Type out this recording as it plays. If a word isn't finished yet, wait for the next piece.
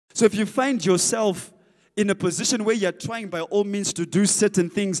So if you find yourself in a position where you're trying by all means to do certain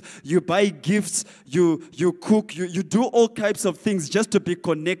things, you buy gifts, you cook, you do all types of things just to be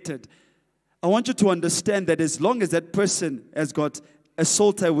connected, I want you to understand that as long as that person has got a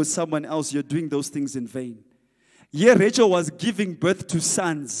soul tie with someone else, you're doing those things in vain. Here, Rachel was giving birth to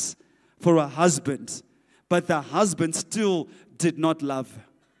sons for her husband, but the husband still did not love her.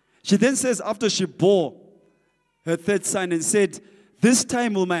 She then says, after she bore her third son and said, "This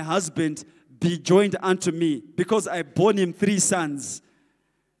time will my husband be joined unto me, because I born him 3 sons."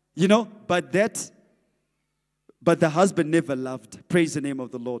 But the husband never loved. Praise the name of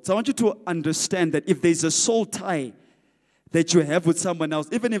the Lord. So I want you to understand that if there's a soul tie that you have with someone else,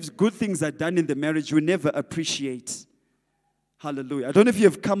 even if good things are done in the marriage, you never appreciate. Hallelujah. I don't know if you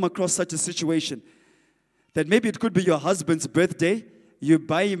have come across such a situation, that maybe it could be your husband's birthday, you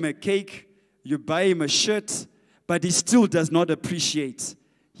buy him a cake, you buy him a shirt, but he still does not appreciate.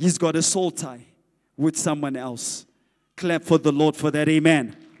 He's got a soul tie with someone else. Clap for the Lord for that.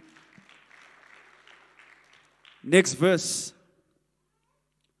 Amen. Next verse.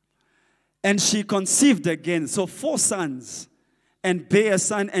 And she conceived again, so 4 sons, and bare a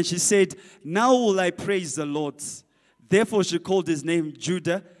son, and she said, "Now will I praise the Lord." Therefore she called his name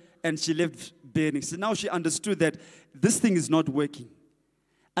Judah, and she left bearing. So now she understood that this thing is not working.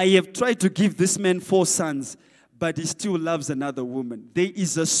 I have tried to give this man 4 sons, but he still loves another woman. There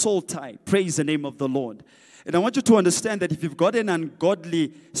is a soul tie. Praise the name of the Lord. And I want you to understand that if you've got an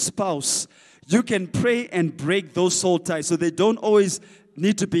ungodly spouse, you can pray and break those soul ties, so they don't always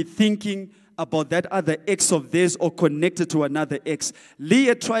need to be thinking about that other ex of theirs or connected to another ex.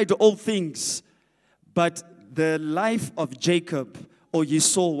 Leah tried all things, but the life of Jacob or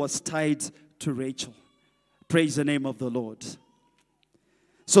Esau was tied to Rachel. Praise the name of the Lord.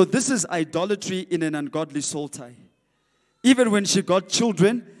 So this is idolatry in an ungodly soul tie. Even when she got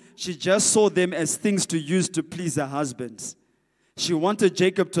children, she just saw them as things to use to please her husband. She wanted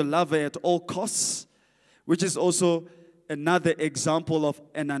Jacob to love her at all costs, which is also another example of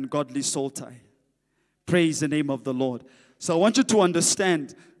an ungodly soul tie. Praise the name of the Lord. So I want you to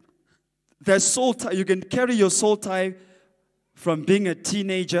understand that soul tie, you can carry your soul tie from being a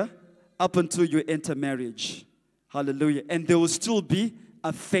teenager up until you enter marriage. Hallelujah. And they will still be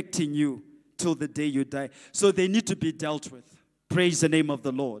affecting you till the day you die. So they need to be dealt with. Praise the name of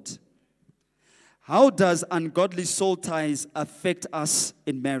the Lord. How does ungodly soul ties affect us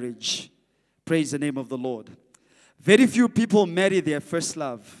in marriage? Praise the name of the Lord. Very few people marry their first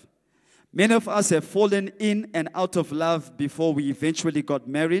love. Many of us have fallen in and out of love before we eventually got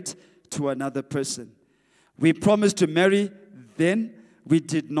married to another person. We promised to marry, then we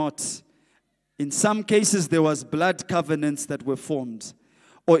did not. In some cases, there was blood covenants that were formed.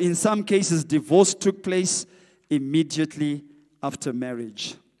 Or in some cases, divorce took place immediately after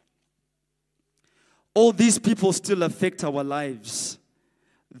marriage. All these people still affect our lives,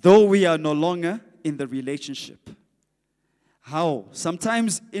 though we are no longer in the relationship. How?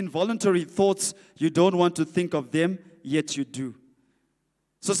 Sometimes involuntary thoughts, you don't want to think of them, yet you do.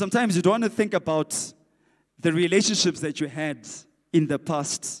 So sometimes you don't want to think about the relationships that you had in the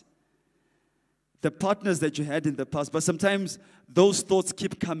past, the partners that you had in the past, but sometimes those thoughts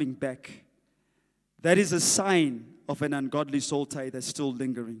keep coming back. That is a sign of an ungodly soul tie that's still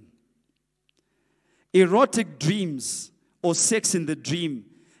lingering. Erotic dreams or sex in the dream,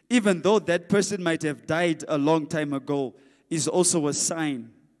 even though that person might have died a long time ago, is also a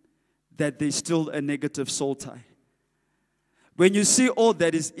sign that there's still a negative soul tie. When you see all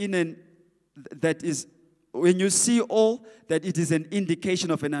that is when you see all that, it is an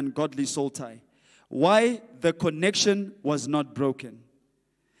indication of an ungodly soul tie. Why? The connection was not broken.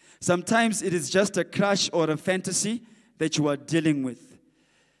 Sometimes it is just a crush or a fantasy that you are dealing with.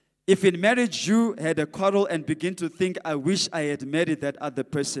 If in marriage you had a quarrel and begin to think, I wish I had married that other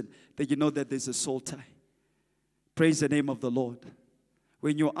person, then you know that there's a soul tie. Praise the name of the Lord.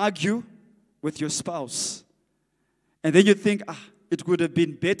 When you argue with your spouse, and then you think, it would have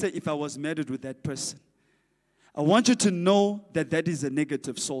been better if I was married with that person. I want you to know that that is a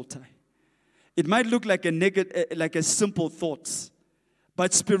negative soul tie. It might look like a simple thought,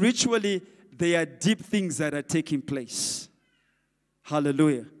 but spiritually, there are deep things that are taking place.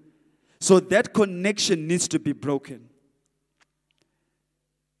 Hallelujah. So that connection needs to be broken.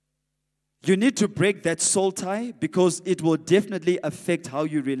 You need to break that soul tie because it will definitely affect how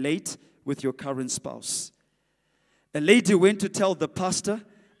you relate with your current spouse. A lady went to tell the pastor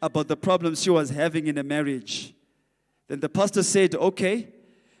about the problems she was having in a marriage. Then the pastor said, okay,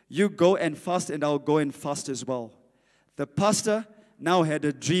 you go and fast and I'll go and fast as well. The pastor now had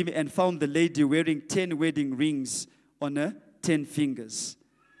a dream and found the lady wearing 10 wedding rings on her 10 fingers.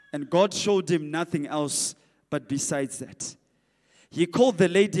 And God showed him nothing else but besides that. He called the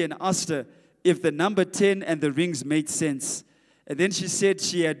lady and asked her if the number 10 and the rings made sense. And then she said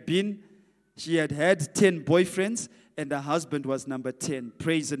she had had 10 boyfriends and her husband was number 10.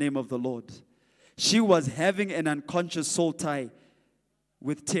 Praise the name of the Lord. She was having an unconscious soul tie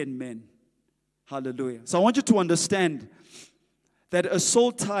with 10 men. Hallelujah. So I want you to understand that a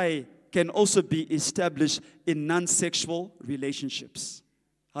soul tie can also be established in non-sexual relationships.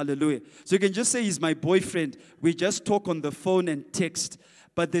 Hallelujah. So you can just say, he's my boyfriend. We just talk on the phone and text.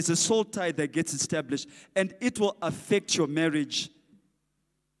 But there's a soul tie that gets established. And it will affect your marriage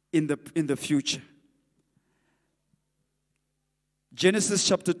in the future. Genesis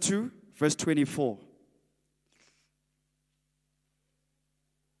chapter 2, verse 24.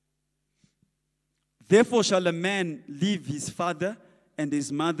 Therefore shall a man leave his father and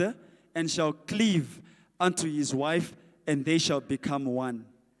his mother, and shall cleave unto his wife, and they shall become one.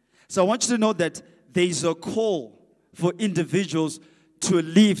 So I want you to know that there is a call for individuals to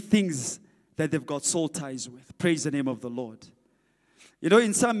leave things that they've got soul ties with. Praise the name of the Lord. You know,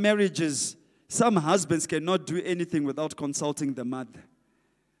 in some marriages, some husbands cannot do anything without consulting the mother.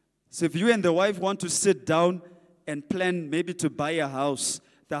 So if you and the wife want to sit down and plan maybe to buy a house,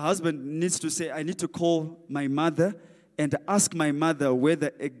 the husband needs to say, I need to call my mother and ask my mother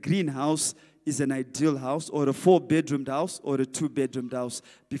whether a greenhouse is an ideal house or a 4-bedroomed house or a 2-bedroomed house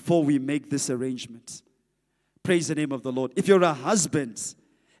before we make this arrangement. Praise the name of the Lord. If you're a husband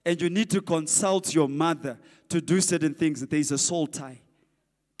and you need to consult your mother to do certain things, there is a soul tie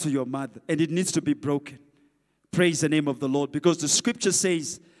to your mother and it needs to be broken. Praise the name of the Lord. Because the scripture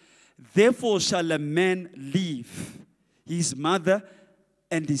says, therefore shall a man leave his mother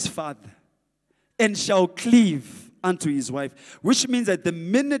and his father, and shall cleave unto his wife. Which means that the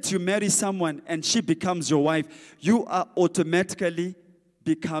minute you marry someone and she becomes your wife, you are automatically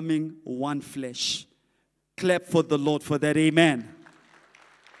becoming one flesh. Clap for the Lord for that, amen.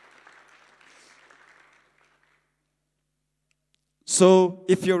 So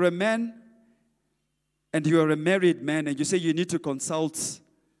if you're a man and you're a married man and you say you need to consult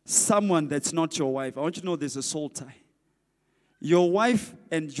someone that's not your wife, I want you to know there's a soul tie. Your wife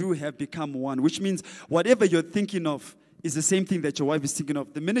and you have become one, which means whatever you're thinking of is the same thing that your wife is thinking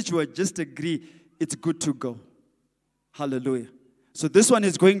of. The minute you just agree, it's good to go. Hallelujah. So this one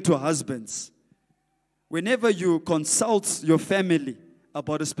is going to husbands. Whenever you consult your family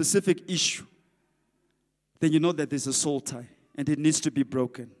about a specific issue, then you know that there's a soul tie and it needs to be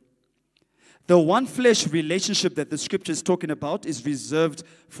broken. The one flesh relationship that the scripture is talking about is reserved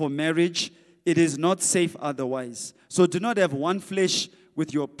for marriage. It is not safe otherwise. So do not have one flesh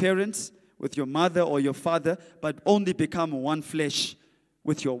with your parents, with your mother or your father, but only become one flesh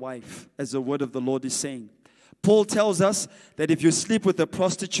with your wife, as the word of the Lord is saying. Paul tells us that if you sleep with a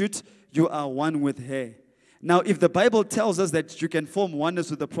prostitute, you are one with her. Now, if the Bible tells us that you can form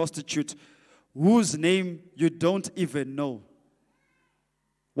oneness with a prostitute whose name you don't even know,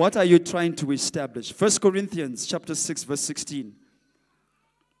 what are you trying to establish? 1 Corinthians chapter 6, verse 16.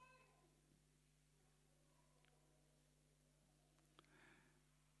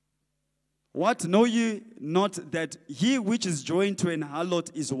 What, know ye not that he which is joined to an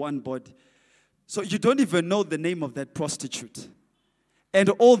harlot is one body? So you don't even know the name of that prostitute. And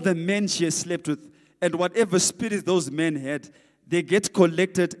all the men she has slept with, and whatever spirit those men had, they get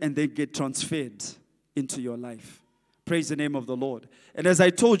collected and they get transferred into your life. Praise the name of the Lord. And as I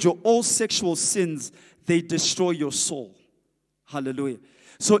told you, all sexual sins, they destroy your soul. Hallelujah.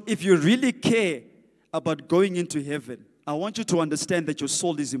 So if you really care about going into heaven, I want you to understand that your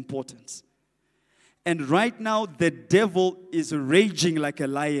soul is important. And right now, the devil is raging like a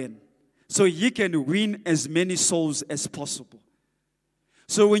lion. So he can win as many souls as possible.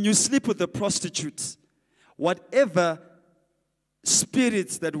 So when you sleep with a prostitute, whatever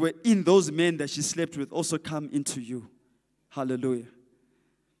spirits that were in those men that she slept with also come into you. Hallelujah.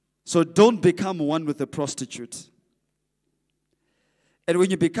 So don't become one with a prostitute. And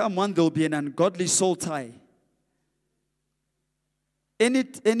when you become one, there will be an ungodly soul tie.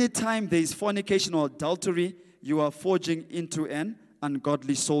 Anytime there is fornication or adultery, you are forging into an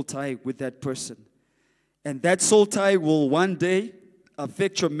ungodly soul tie with that person. And that soul tie will one day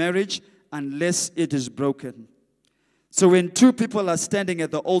affect your marriage unless it is broken. So when two people are standing at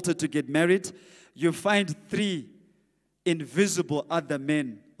the altar to get married, you find 3 invisible other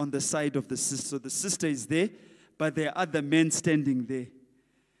men on the side of the sister. So the sister is there, but there are other men standing there.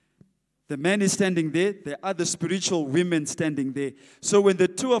 The man is standing there. There are other spiritual women standing there. So when the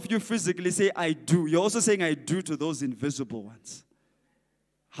two of you physically say, I do, you're also saying, I do to those invisible ones.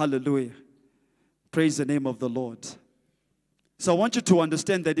 Hallelujah. Praise the name of the Lord. So I want you to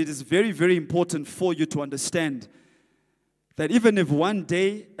understand that it is very, very important for you to understand that even if one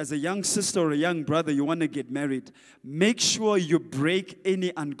day, as a young sister or a young brother, you want to get married, make sure you break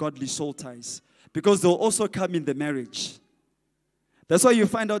any ungodly soul ties, because they'll also come in the marriage. That's why you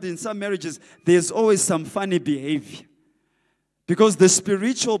find out in some marriages, there's always some funny behavior, because the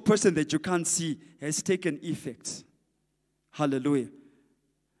spiritual person that you can't see has taken effect. Hallelujah.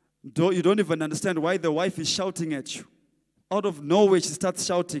 You don't even understand why the wife is shouting at you. Out of nowhere, she starts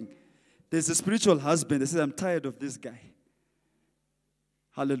shouting. There's a spiritual husband that says, I'm tired of this guy.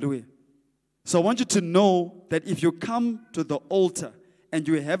 Hallelujah. So I want you to know that if you come to the altar and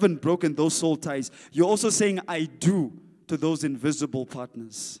you haven't broken those soul ties, you're also saying, I do to those invisible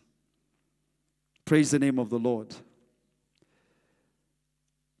partners. Praise the name of the Lord.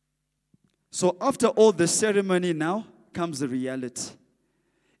 So after all the ceremony now comes the reality.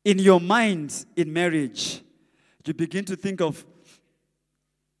 In your mind, in marriage, you begin to think of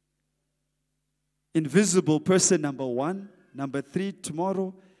invisible person number 1, number 3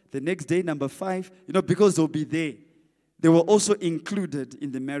 tomorrow, the next day number 5, because they'll be there. They were also included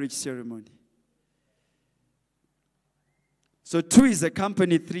in the marriage ceremony. So 2 is a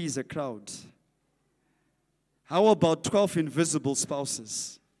company, 3 is a crowd. How about 12 invisible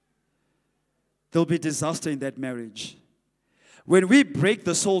spouses? There'll be disaster in that marriage. When we break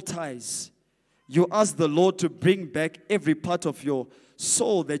the soul ties, you ask the Lord to bring back every part of your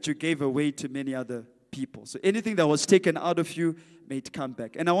soul that you gave away to many other people. So anything that was taken out of you, may it come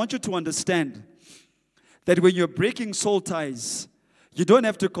back. And I want you to understand that when you're breaking soul ties, you don't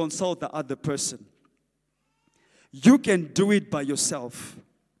have to consult the other person. You can do it by yourself.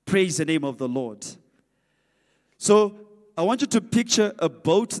 Praise the name of the Lord. So I want you to picture a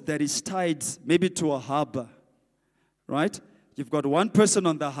boat that is tied maybe to a harbor, right? You've got one person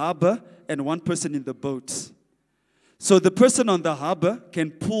on the harbor and one person in the boat. So the person on the harbor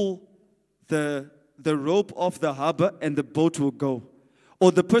can pull the rope off the harbor and the boat will go.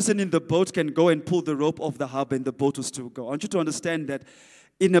 Or the person in the boat can go and pull the rope off the harbor and the boat will still go. I want you to understand that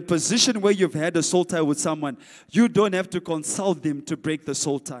in a position where you've had a soul tie with someone, you don't have to consult them to break the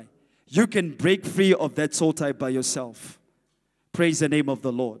soul tie. You can break free of that soul tie by yourself. Praise the name of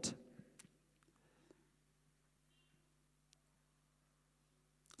the Lord.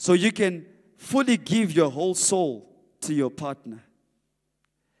 So you can fully give your whole soul to your partner.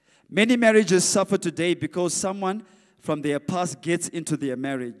 Many marriages suffer today because someone from their past gets into their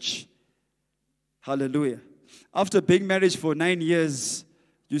marriage. Hallelujah. After being married for 9 years,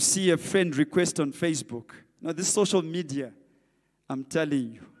 you see a friend request on Facebook. Now, this social media, I'm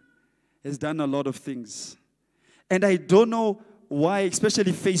telling you, has done a lot of things. And I don't know why,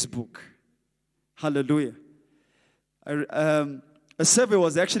 especially Facebook. Hallelujah. A survey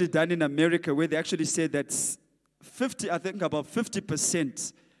was actually done in America where they actually said that about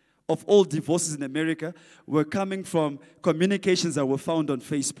 50% of all divorces in America were coming from communications that were found on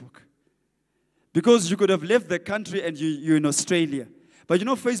Facebook. Because you could have left the country and you're in Australia. But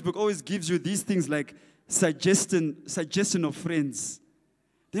Facebook always gives you these things like suggestion of friends.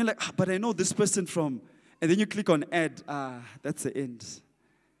 Then you're like, but I know this person from, and then you click on add. That's the end.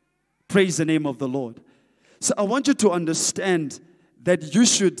 Praise the name of the Lord. So I want you to understand that you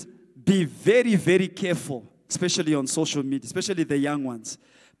should be very, very careful, especially on social media, especially the young ones.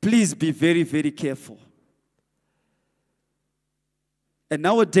 Please be very, very careful. And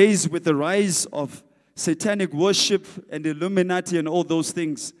nowadays, with the rise of satanic worship and Illuminati and all those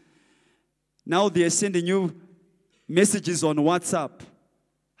things, now they are sending you messages on WhatsApp.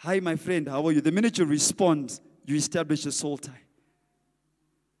 Hi, my friend, how are you? The minute you respond, you establish a soul tie.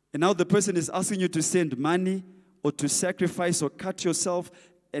 And now the person is asking you to send money or to sacrifice or cut yourself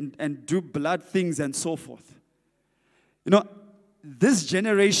and do blood things and so forth. This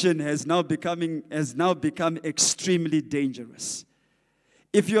generation has now become extremely dangerous.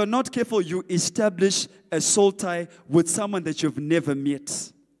 If you are not careful, you establish a soul tie with someone that you've never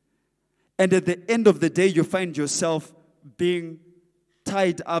met. And at the end of the day, you find yourself being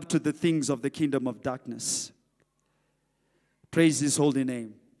tied up to the things of the kingdom of darkness. Praise His holy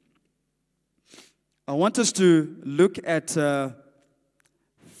name. I want us to look at 1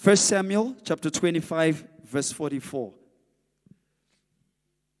 Samuel chapter 25, verse 44.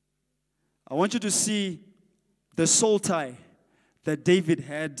 I want you to see the soul tie that David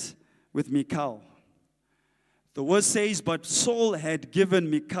had with Michal. The word says, but Saul had given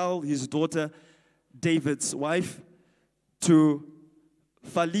Michal, his daughter, David's wife, to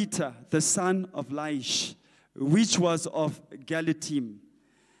Phalita, the son of Laish, which was of Galatim.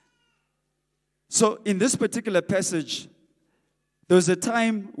 So in this particular passage, there was a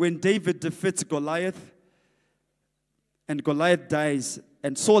time when David defeats Goliath, and Goliath dies.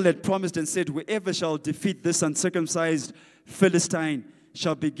 And Saul had promised and said, whoever shall defeat this uncircumcised Philistine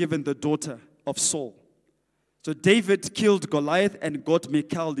shall be given the daughter of Saul. So David killed Goliath and got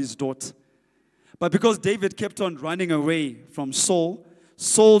Michal, his daughter. But because David kept on running away from Saul,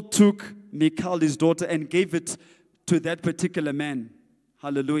 Saul took Michal, his daughter, and gave it to that particular man.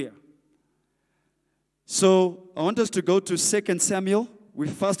 Hallelujah. So I want us to go to 2 Samuel. We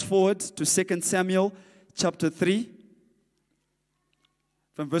fast forward to 2 Samuel chapter 3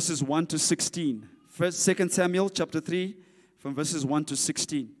 from verses 1 to 16. 2 Samuel chapter 3 from verses 1 to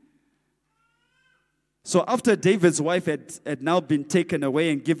 16. So after David's wife had now been taken away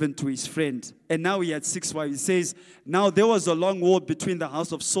and given to his friend, and now he had 6 wives, he says, now there was a long war between the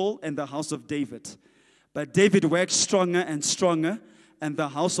house of Saul and the house of David. But David waxed stronger and stronger, and the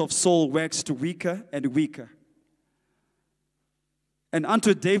house of Saul waxed weaker and weaker. And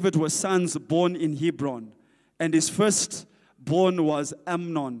unto David were sons born in Hebron, and his firstborn was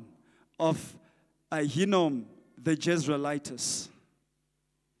Amnon of Ahinoam the Jezreelitess.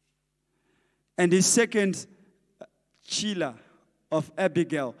 And his second, Chila of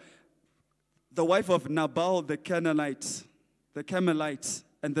Abigail, the wife of Nabal the Carmelite.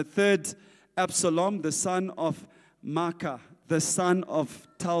 And the third, Absalom, the son of Maacah, the son of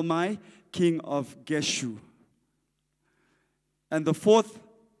Talmai, king of Geshur. And the fourth,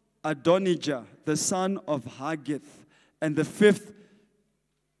 Adonijah, the son of Haggith. And the fifth,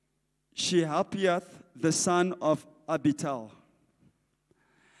 Shehapiath, the son of Abital.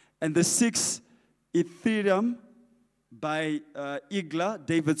 And the sixth, Ithream by Eglah,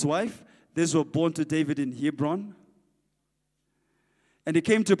 David's wife. These were born to David in Hebron. And it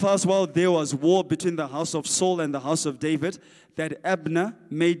came to pass while there was war between the house of Saul and the house of David, that Abner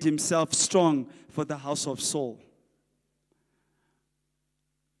made himself strong for the house of Saul.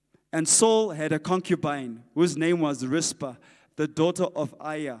 And Saul had a concubine whose name was Rizpah, the daughter of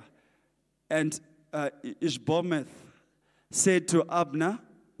Aiah. And Ishbosheth said to Abner,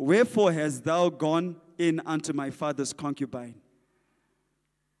 wherefore hast thou gone in unto my father's concubine?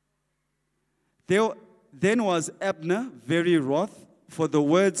 Then was Abner very wroth for the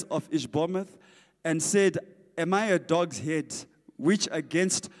words of Ishbosheth, and said, am I a dog's head, which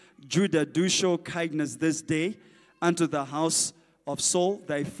against Judah do show kindness this day unto the house of Saul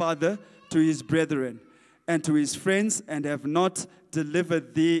thy father, to his brethren and to his friends, and have not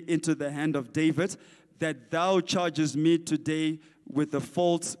delivered thee into the hand of David, that thou chargest me today with the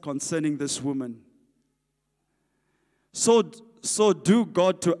fault concerning this woman? So do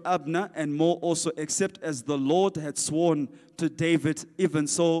God to Abner, and more also, except as the Lord had sworn to David, even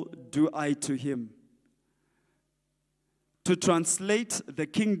so do I to him. To translate the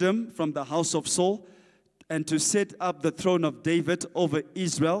kingdom from the house of Saul, and to set up the throne of David over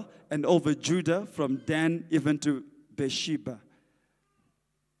Israel and over Judah, from Dan even to Beersheba.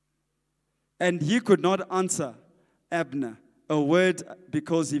 And he could not answer Abner a word,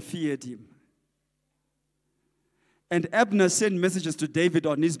 because he feared him. And Abner sent messages to David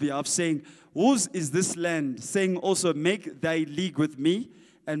on his behalf, saying, whose is this land? Saying also, make thy league with me,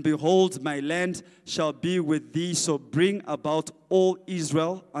 and behold, my land shall be with thee, so bring about all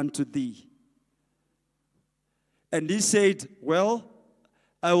Israel unto thee. And he said, well,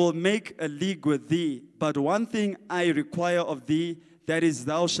 I will make a league with thee, but one thing I require of thee, that is,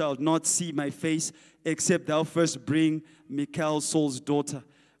 thou shalt not see my face, except thou first bring Michal, Saul's daughter,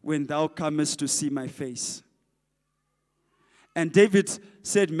 when thou comest to see my face. And David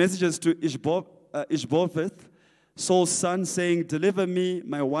sent messages to Ishbosheth, Saul's son, saying, deliver me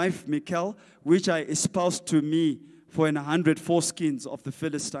my wife Michal, which I espoused to me for 100 foreskins of the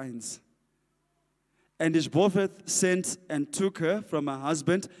Philistines. And Ishbosheth sent and took her from her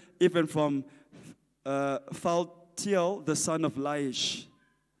husband, even from Phaltiel, the son of Laish.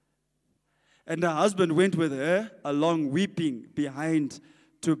 And her husband went with her along weeping behind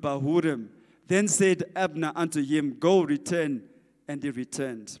to Bahurim. Then said Abner unto him, go, return. And he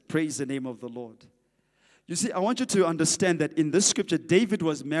returned. Praise the name of the Lord. You see, I want you to understand that in this scripture, David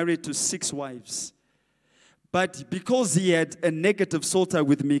was married to 6 wives. But because he had a negative soul tie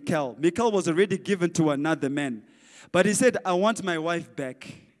with Michal, Michal was already given to another man. But he said, I want my wife back.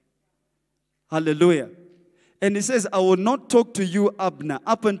 Hallelujah. And he says, I will not talk to you, Abner,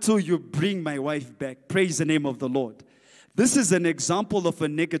 up until you bring my wife back. Praise the name of the Lord. This is an example of a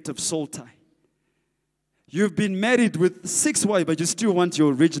negative soul tie. You've been married with 6 wives, but you still want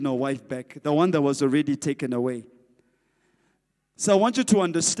your original wife back, the one that was already taken away. So I want you to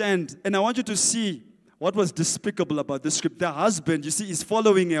understand, and I want you to see what was despicable about this script. The husband, you see, is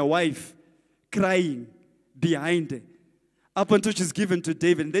following a wife, crying behind her, up until she's given to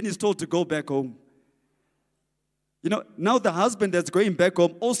David, and then he's told to go back home. You know, now the husband that's going back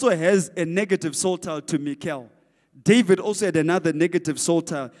home also has a negative soul tie to Michal. David also had another negative soul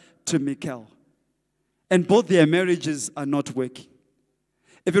tie to Michal. And both their marriages are not working.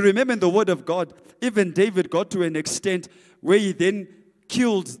 If you remember in the Word of God, even David got to an extent where he then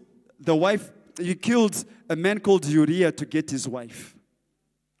killed the wife. He killed a man called Uriah to get his wife.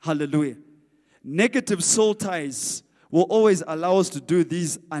 Hallelujah. Negative soul ties will always allow us to do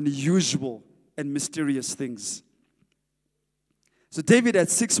these unusual and mysterious things. So David had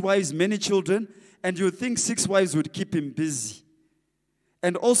 6 wives, many children, and you would think 6 wives would keep him busy.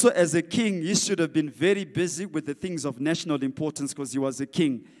 And also as a king, he should have been very busy with the things of national importance because he was a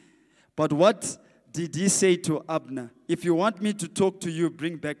king. But what did he say to Abner? If you want me to talk to you,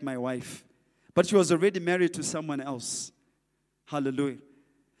 bring back my wife. But she was already married to someone else. Hallelujah.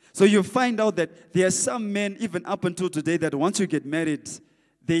 So you find out that there are some men, even up until today, that once you get married,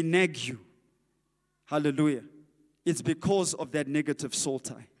 they nag you. Hallelujah. It's because of that negative soul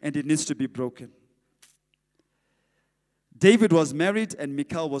tie, and it needs to be broken. David was married, and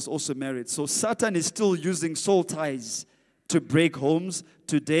Michal was also married. So Satan is still using soul ties to break homes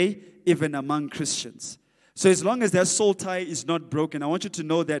today, even among Christians. So as long as that soul tie is not broken, I want you to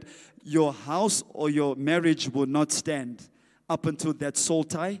know that your house or your marriage will not stand up until that soul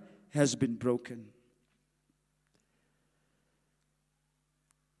tie has been broken.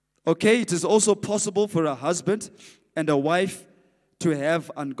 Okay, it is also possible for a husband and a wife to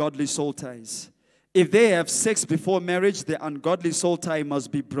have ungodly soul ties. If they have sex before marriage, the ungodly soul tie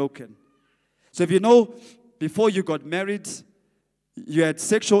must be broken. So if you know, before you got married, you had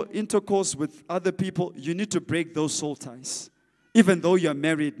sexual intercourse with other people, you need to break those soul ties. Even though you're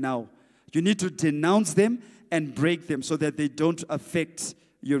married now, you need to denounce them and break them so that they don't affect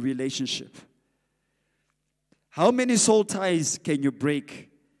your relationship. How many soul ties can you break?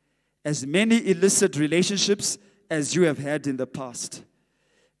 As many illicit relationships as you have had in the past.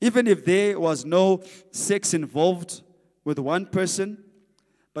 Even if there was no sex involved with one person,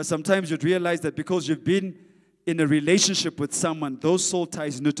 but sometimes you'd realize that because you've been in a relationship with someone, those soul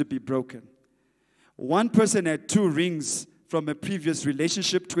ties need to be broken. One person had 2 rings from a previous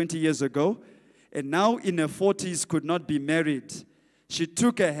relationship 20 years ago, and now in her 40s could not be married. She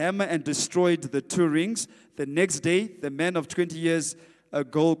took a hammer and destroyed the 2 rings. The next day, the man of 20 years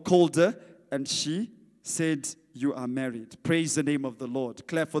ago called her, and she said, "You are married." Praise the name of the Lord.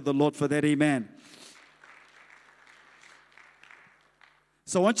 Clap for the Lord for that. Amen.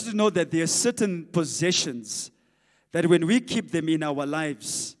 So I want you to know that there are certain possessions that when we keep them in our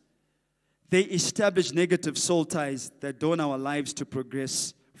lives, they establish negative soul ties that don't allow our lives to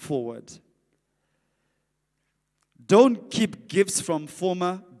progress forward. Don't keep gifts from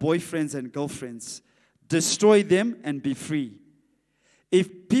former boyfriends and girlfriends. Destroy them and be free.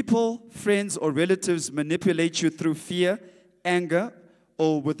 If people, friends, or relatives manipulate you through fear, anger,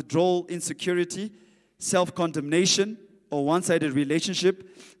 or withdrawal, insecurity, self-condemnation, or one-sided relationship,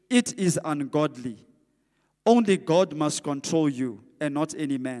 it is ungodly. Only God must control you and not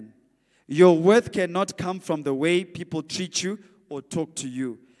any man. Your worth cannot come from the way people treat you or talk to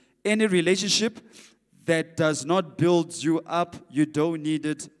you. Any relationship that does not build you up, you don't need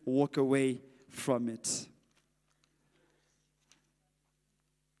it, walk away from it.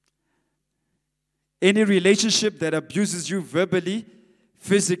 Any relationship that abuses you verbally,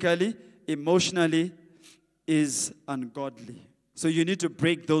 physically, emotionally is ungodly. So you need to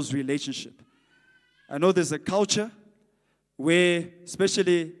break those relationships. I know there's a culture where,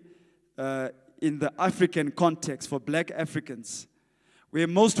 especially in the African context, for black Africans, where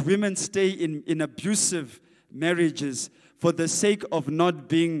most women stay in abusive marriages for the sake of not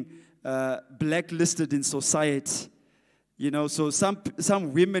being blacklisted in society. You know, so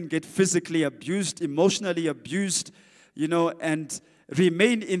some women get physically abused, emotionally abused, you know, and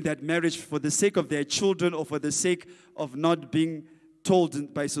remain in that marriage for the sake of their children or for the sake of not being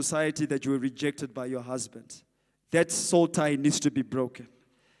told by society that you were rejected by your husband. That soul tie needs to be broken.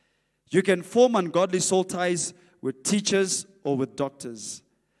 You can form ungodly soul ties with teachers or with doctors.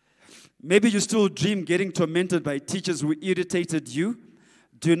 Maybe you still dream getting tormented by teachers who irritated you.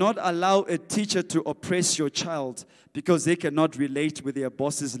 Do not allow a teacher to oppress your child because they cannot relate with their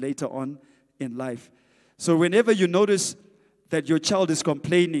bosses later on in life. So whenever you notice that your child is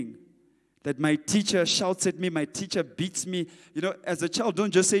complaining, that my teacher shouts at me, my teacher beats me, you know, as a child,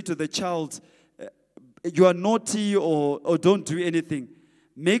 don't just say to the child, you are naughty or don't do anything.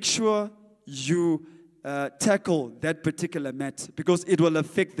 Make sure you tackle that particular matter because it will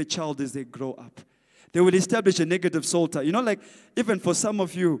affect the child as they grow up. They will establish a negative soul tie. You know, like, even for some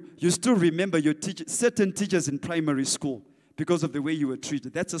of you, you still remember your certain teachers in primary school because of the way you were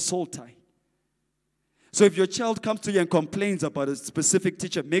treated. That's a soul tie. So if your child comes to you and complains about a specific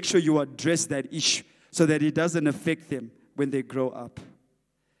teacher, make sure you address that issue so that it doesn't affect them when they grow up.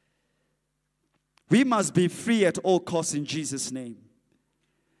 We must be free at all costs in Jesus' name.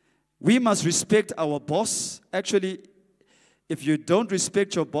 We must respect our boss. Actually, if you don't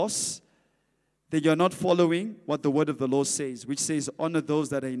respect your boss, then you're not following what the word of the Lord says, which says, honor those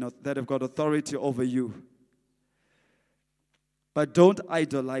that have got authority over you. But don't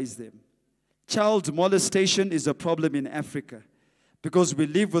idolize them. Child molestation is a problem in Africa because we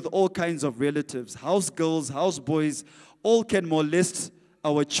live with all kinds of relatives. House girls, house boys, all can molest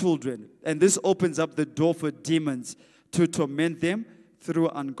our children. And this opens up the door for demons to torment them through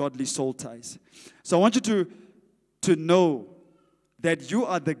ungodly soul ties. So I want you to know that you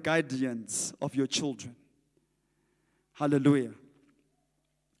are the guardians of your children. Hallelujah.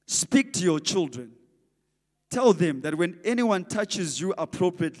 Speak to your children. Tell them that when anyone touches you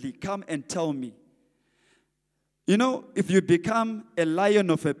appropriately, come and tell me. You know, if you become a lion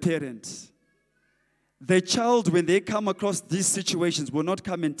of a parent, the child, when they come across these situations, will not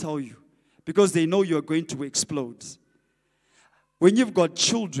come and tell you because they know you're going to explode. When you've got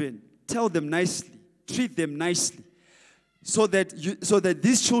children, tell them nicely, treat them nicely, so that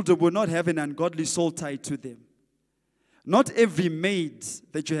these children will not have an ungodly soul tied to them. Not every maid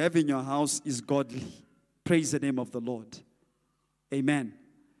that you have in your house is godly. Praise the name of the Lord. Amen.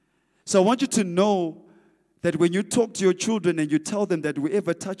 So I want you to know that when you talk to your children and you tell them that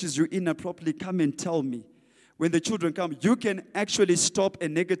whoever touches you inappropriately, come and tell me. When the children come, you can actually stop a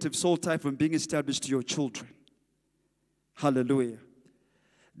negative soul tie from being established to your children. Hallelujah.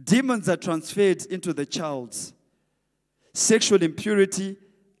 Demons are transferred into the child's. Sexual impurity,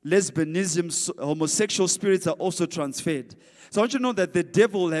 lesbianism, homosexual spirits are also transferred. So I want you to know that the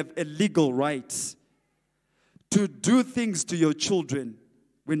devil will have a legal right to do things to your children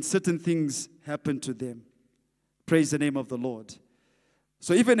when certain things happen to them. Praise the name of the Lord.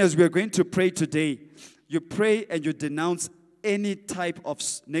 So even as we are going to pray today, you pray and you denounce any type of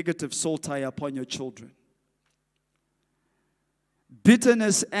negative soul tie upon your children.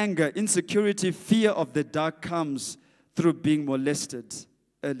 Bitterness, anger, insecurity, fear of the dark comes through being molested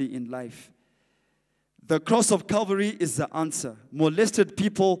early in life. The cross of Calvary is the answer. Molested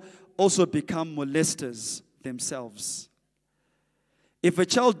people also become molesters themselves. If a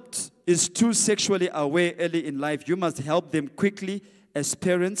child is too sexually aware early in life, you must help them quickly. As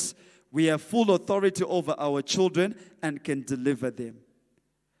parents, we have full authority over our children and can deliver them.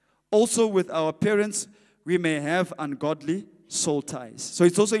 Also, with our parents, we may have ungodly soul ties. So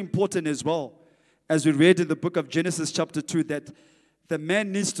it's also important as well, as we read in the book of Genesis chapter 2, that the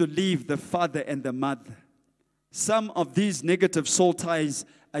man needs to leave the father and the mother. Some of these negative soul ties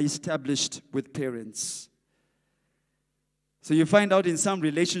are established with parents. So you find out in some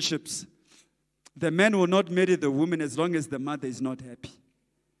relationships, the man will not marry the woman as long as the mother is not happy.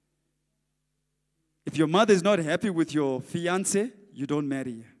 If your mother is not happy with your fiancé, you don't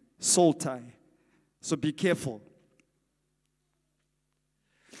marry her. Soul tie. So be careful.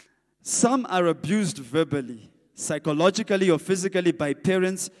 Some are abused verbally, psychologically or physically by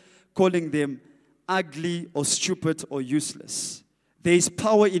parents, calling them ugly or stupid or useless. There is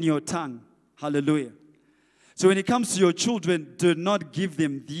power in your tongue. Hallelujah. So when it comes to your children, do not give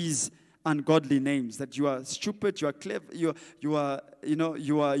them these ungodly names, that you are stupid, you are clever, you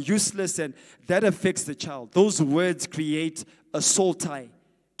are useless, and that affects the child. Those words create a soul tie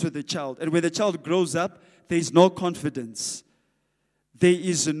to the child. And when the child grows up, there is no confidence. There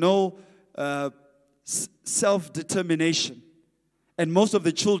is no self-determination. And most of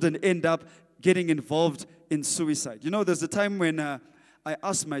the children end up getting involved in suicide. You know, there's a time when I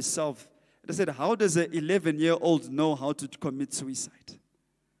asked myself, I said, how does an 11-year-old know how to commit suicide?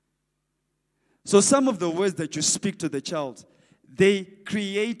 So some of the words that you speak to the child, they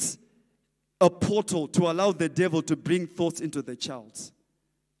create a portal to allow the devil to bring thoughts into the child.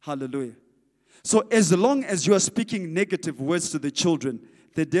 Hallelujah. So as long as you are speaking negative words to the children,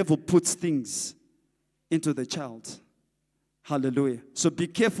 the devil puts things into the child. Hallelujah. So be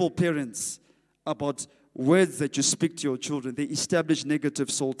careful, parents, about words that you speak to your children. They establish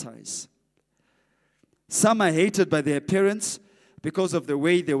negative soul ties. Some are hated by their parents because of the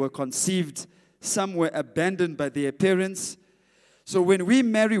way they were conceived. Some were abandoned by their parents. So when we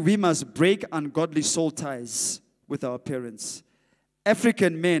marry, we must break ungodly soul ties with our parents.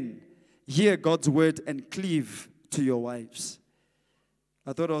 African men, hear God's word and cleave to your wives.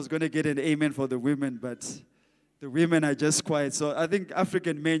 I thought I was going to get an amen for the women, but the women are just quiet. So I think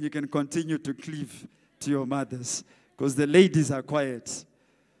African men, you can continue to cleave to your mothers because the ladies are quiet.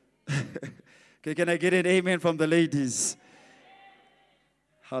 Okay, can I get an amen from the ladies?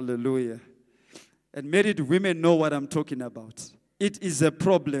 Hallelujah. And married women know what I'm talking about. It is a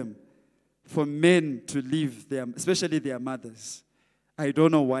problem for men to leave them, especially their mothers. I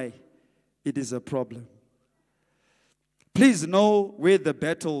don't know why. It is a problem. Please know where the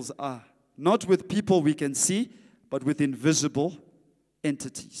battles are. Not with people we can see, but with invisible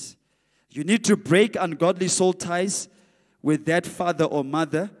entities. You need to break ungodly soul ties with that father or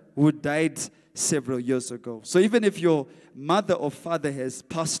mother who died several years ago. So even if your mother or father has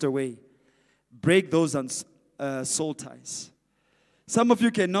passed away, break those soul ties. Some of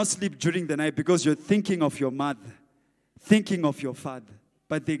you cannot sleep during the night because you're thinking of your mother, thinking of your father,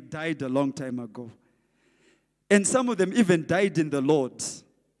 but they died a long time ago. And some of them even died in the Lord,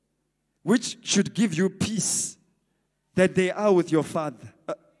 which should give you peace that they are with your Father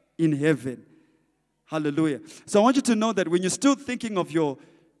in heaven. Hallelujah. So I want you to know that when you're still thinking of your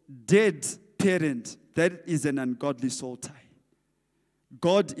dead parent, that is an ungodly soul tie.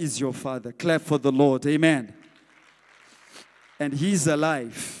 God is your Father. Clap for the Lord. Amen. And He's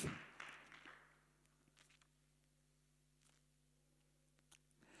alive.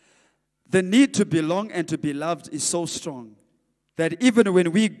 The need to belong and to be loved is so strong that even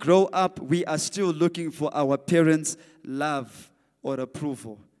when we grow up, we are still looking for our parents' love or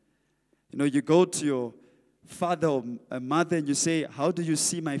approval. You know, you go to your father or a mother and you say, "How do you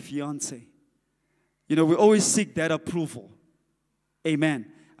see my fiance?" You know, we always seek that approval. Amen.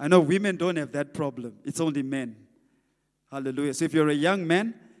 I know women don't have that problem. It's only men. Hallelujah. So if you're a young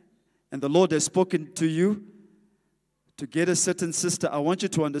man and the Lord has spoken to you to get a certain sister, I want you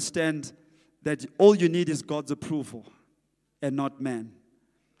to understand that all you need is God's approval and not man.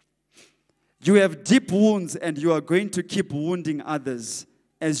 You have deep wounds and you are going to keep wounding others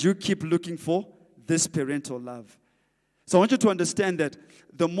as you keep looking for this parental love. So I want you to understand that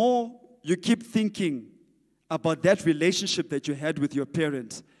the more you keep thinking about that relationship that you had with your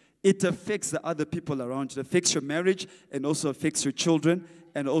parent, it affects the other people around you. It affects your marriage and also affects your children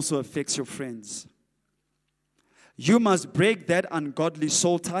and also affects your friends. You must break that ungodly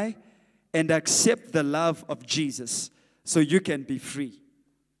soul tie and accept the love of Jesus so you can be free.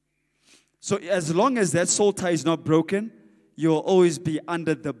 So as long as that soul tie is not broken, you will always be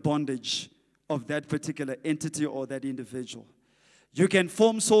under the bondage of that particular entity or that individual. You can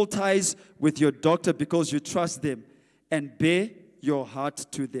form soul ties with your doctor because you trust them and bear your heart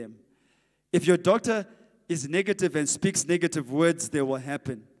to them. If your doctor is negative and speaks negative words, they will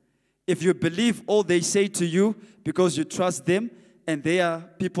happen. If you believe all they say to you because you trust them and they are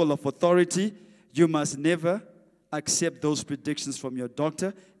people of authority, you must never accept those predictions from your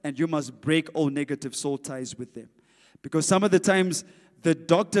doctor, and you must break all negative soul ties with them. Because some of the times, the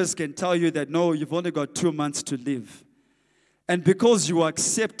doctors can tell you that, no, you've only got 2 months to live. And because you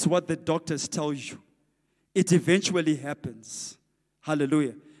accept what the doctors tell you, it eventually happens.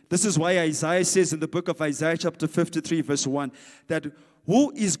 Hallelujah. This is why Isaiah says in the book of Isaiah chapter 53 verse 1 that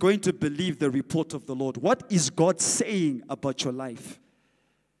who is going to believe the report of the Lord? What is God saying about your life?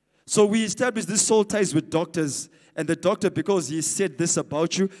 So we establish these soul ties with doctors, and the doctor, because he said this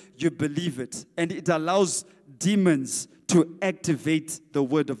about you, you believe it. And it allows demons to activate the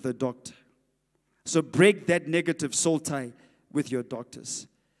word of the doctor. So break that negative soul tie with your doctors.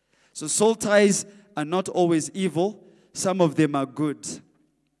 So soul ties are not always evil. Some of them are good.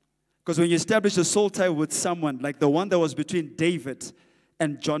 Because when you establish a soul tie with someone, like the one that was between David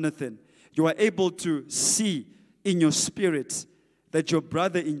and Jonathan, you are able to see in your spirit that your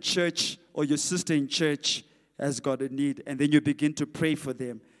brother in church or your sister in church has got a need. And then you begin to pray for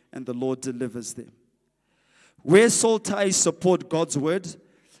them, and the Lord delivers them. Where soul ties support God's word,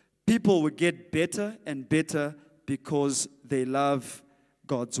 people will get better and better because they love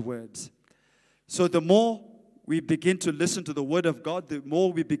God's word. So the more we begin to listen to the word of God, the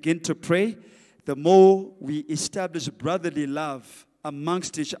more we begin to pray, the more we establish brotherly love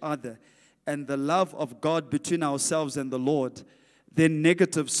amongst each other and the love of God between ourselves and the Lord, then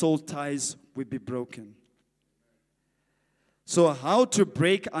negative soul ties will be broken. So how to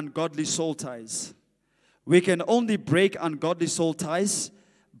break ungodly soul ties? We can only break ungodly soul ties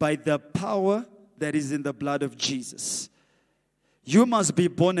by the power that is in the blood of Jesus. You must be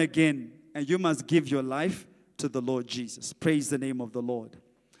born again and you must give your life to the Lord Jesus. Praise the name of the Lord.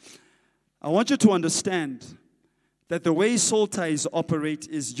 I want you to understand that the way soul ties operate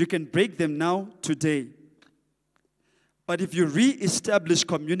is you can break them now, today. But if you re-establish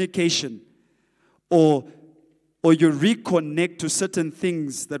communication or you reconnect to certain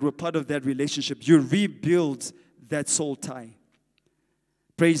things that were part of that relationship, you rebuild that soul tie.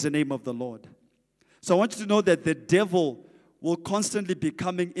 Praise the name of the Lord. So I want you to know that the devil will constantly be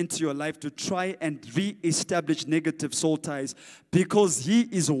coming into your life to try and re-establish negative soul ties, because he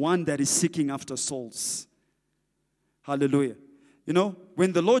is one that is seeking after souls. Hallelujah. You know,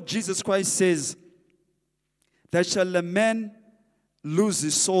 when the Lord Jesus Christ says, that shall a man lose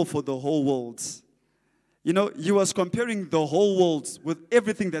his soul for the whole world. You know, he was comparing the whole world with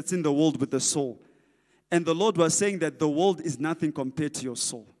everything that's in the world with the soul. And the Lord was saying that the world is nothing compared to your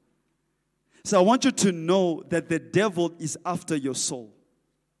soul. So I want you to know that the devil is after your soul.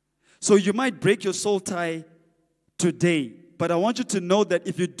 So you might break your soul tie today, but I want you to know that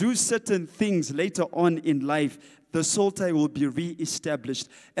if you do certain things later on in life, the soul tie will be re-established,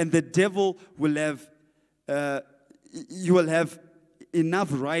 and the devil will have, you will have enough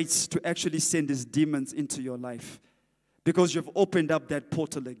rights to actually send his demons into your life, because you've opened up that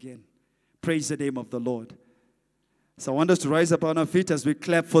portal again. Praise the name of the Lord. So I want us to rise up on our feet as we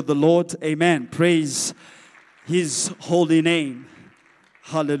clap for the Lord. Amen. Praise his holy name.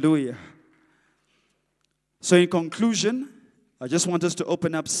 Hallelujah. So in conclusion, I just want us to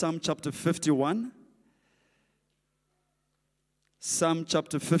open up Psalm chapter 51. Psalm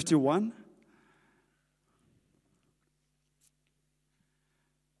chapter 51.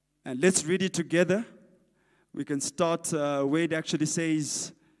 And let's read it together. We can start where it actually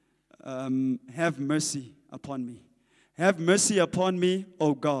says, have mercy upon me. Have mercy upon me,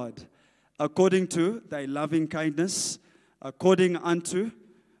 O God, according to thy loving kindness, according unto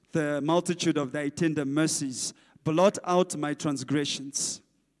the multitude of thy tender mercies. Blot out my transgressions.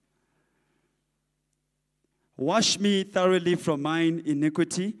 Wash me thoroughly from mine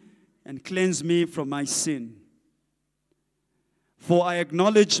iniquity, and cleanse me from my sin. For I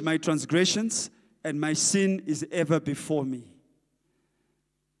acknowledge my transgressions, and my sin is ever before me.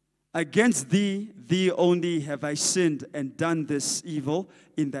 Against thee, thee only have I sinned and done this evil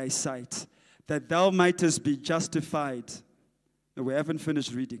in thy sight, that thou mightest be justified. No, we haven't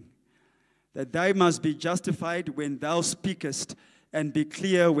finished reading. That thou must be justified when thou speakest, and be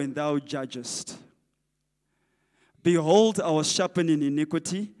clear when thou judgest. Behold, I was sharpened in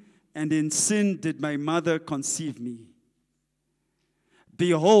iniquity, and in sin did my mother conceive me.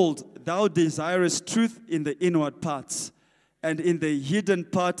 Behold, thou desirest truth in the inward parts, and in the hidden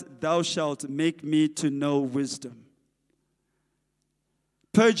part thou shalt make me to know wisdom.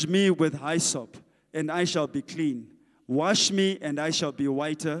 Purge me with hyssop, and I shall be clean. Wash me, and I shall be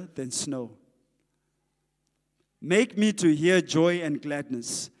whiter than snow. Make me to hear joy and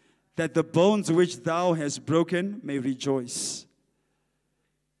gladness, that the bones which thou hast broken may rejoice.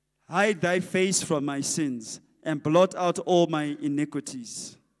 Hide thy face from my sins, and blot out all my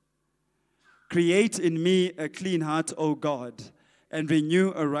iniquities. Create in me a clean heart, O God, and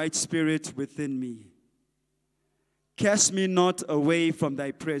renew a right spirit within me. Cast me not away from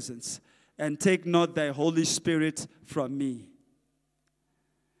thy presence, and take not thy Holy Spirit from me.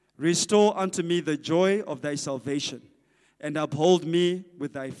 Restore unto me the joy of thy salvation, and uphold me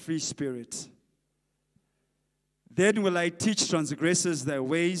with thy free spirit. Then will I teach transgressors thy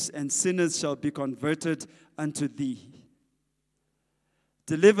ways, and sinners shall be converted unto thee.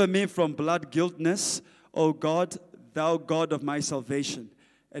 Deliver me from blood guiltness, O God, thou God of my salvation,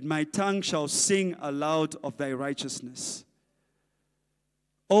 and my tongue shall sing aloud of thy righteousness.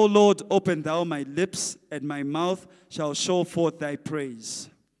 O Lord, open thou my lips, and my mouth shall show forth thy praise.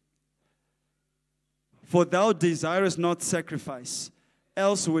 For thou desirest not sacrifice,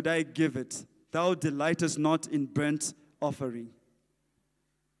 else would I give it. Thou delightest not in burnt offering.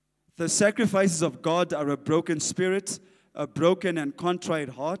 The sacrifices of God are a broken spirit, a broken and contrite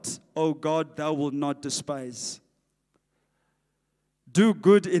heart, O God, thou wilt not despise. Do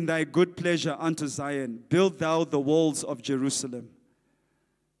good in thy good pleasure unto Zion. Build thou the walls of Jerusalem.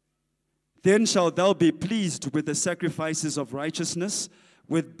 Then shalt thou be pleased with the sacrifices of righteousness,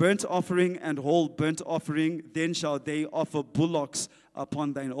 with burnt offering and whole burnt offering. Then shall they offer bullocks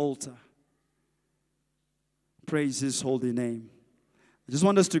upon thine altar. Praise his holy name. I just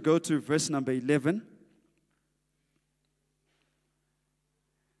want us to go to verse number 11.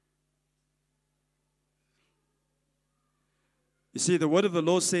 You see, the word of the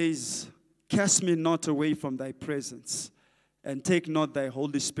Lord says, cast me not away from thy presence, and take not thy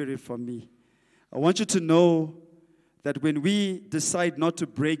Holy Spirit from me. I want you to know that when we decide not to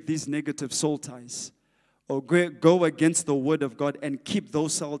break these negative soul ties, or go against the word of God and keep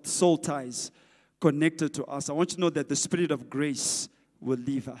those soul ties connected to us, I want you to know that the Spirit of grace will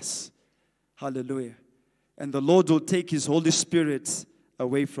leave us. Hallelujah. And the Lord will take his Holy Spirit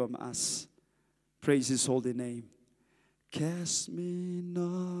away from us. Praise his holy name. Cast me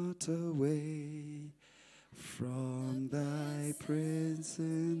not away from thy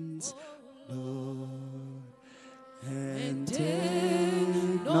presence, Lord, and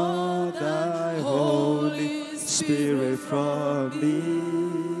take not thy Holy Spirit from me.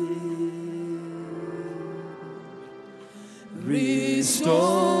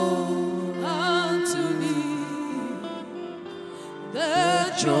 Restore unto me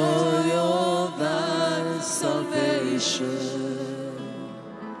the joy of thy salvation,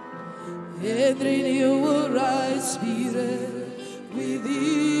 and renew a right spirit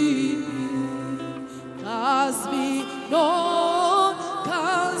within me. Cast me not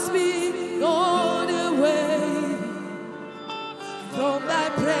away from thy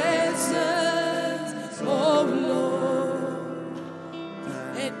presence, O Lord,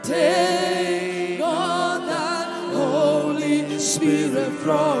 and take not thy Holy Spirit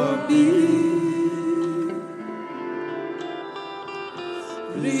from me.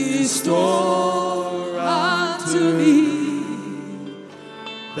 Restore unto me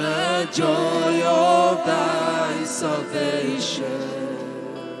the joy of thy salvation,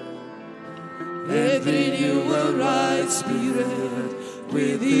 and renew a right spirit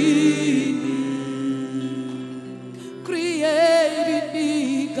within me. Create in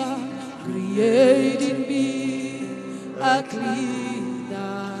me, God, create in me a clean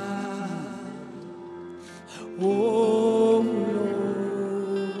heart, oh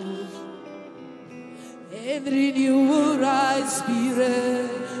Lord, and renew a right spirit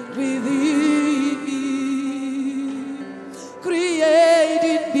within me. Create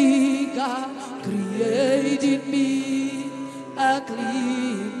in me, God, create in me a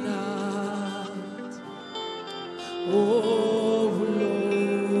clean heart, oh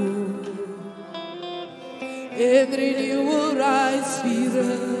Lord, and renew a right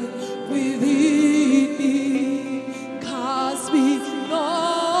spirit within me. Cast me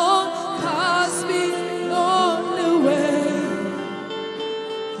not away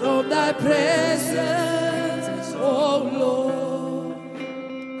from thy presence, oh Lord,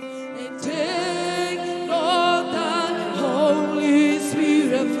 and take not thy Holy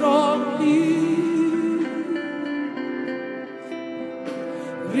Spirit from me.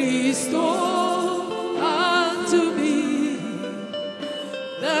 Restore unto me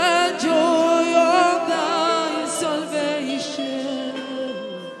the joy of thy salvation,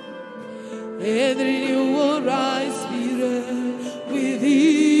 and renew a right spirit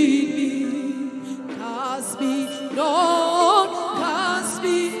within me. Cast me not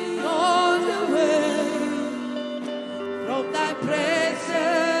away from thy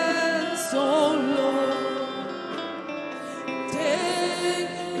presence, O Lord. Take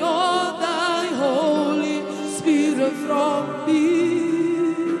not thy Holy Spirit from me.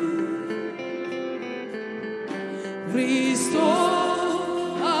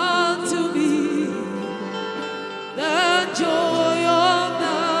 Restore unto me the joy of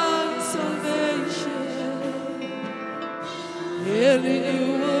thy salvation, and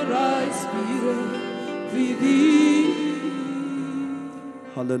renew a right spirit within.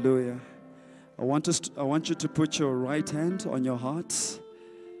 Hallelujah. I want you to put your right hand on your heart,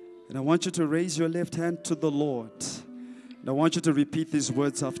 and I want you to raise your left hand to the Lord. And I want you to repeat these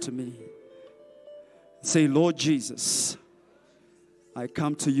words after me. Say, Lord Jesus, I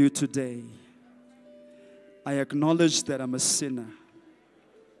come to you today. I acknowledge that I'm a sinner.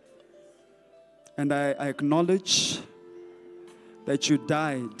 And I acknowledge that you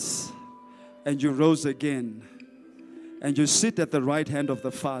died and you rose again. And you sit at the right hand of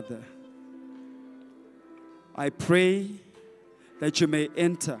the Father. I pray that you may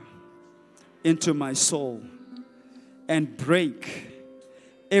enter into my soul and break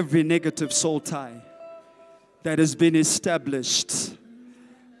every negative soul tie that has been established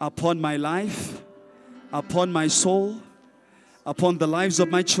upon my life, upon my soul, upon the lives of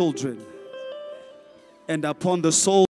my children, and upon the soul